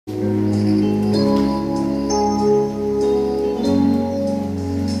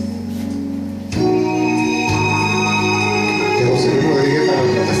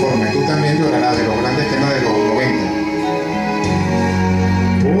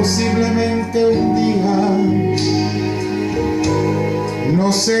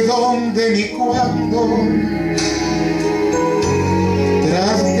No sé dónde ni cuándo,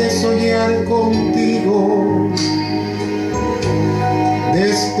 tras de soñar contigo,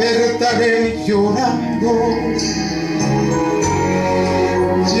 despertaré llorando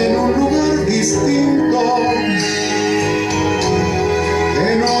y en un lugar distinto,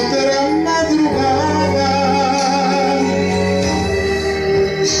 en otra madrugada,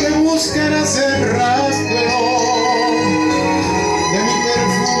 que buscarás el rastro de mi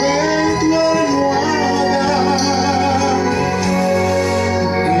perfume en tu almohada,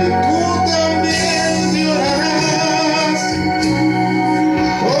 y tú también llorarás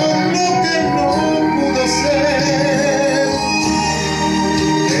por lo que no pudo ser.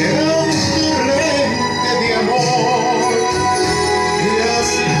 Era un torrente de amor y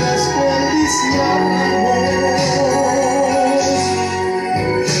así desperdiciamos.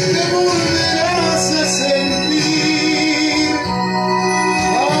 Te volverás a sentir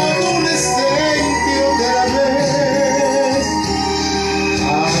adolescente otra vez,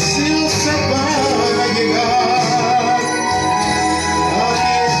 ansiosa para llegar a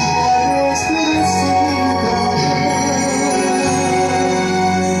tiempo a nuestra cita.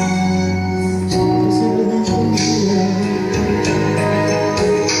 Posiblemente un día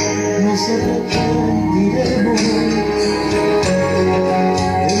nos arrepentiremos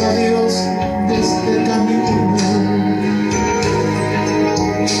del adiós de este camino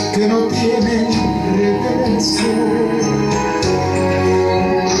que no tiene regreso.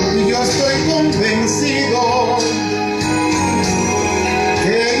 Y yo estoy convencido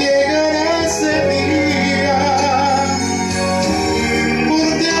que llegará ese día,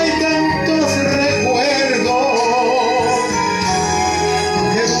 porque hay tantos recuerdos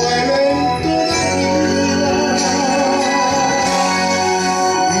que duelen todavía.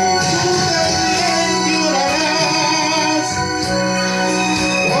 Tú también llorarás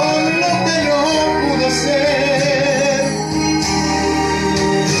por lo que no pudo ser,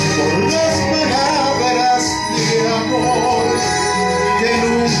 por las palabras de amor que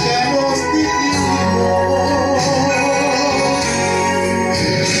nunca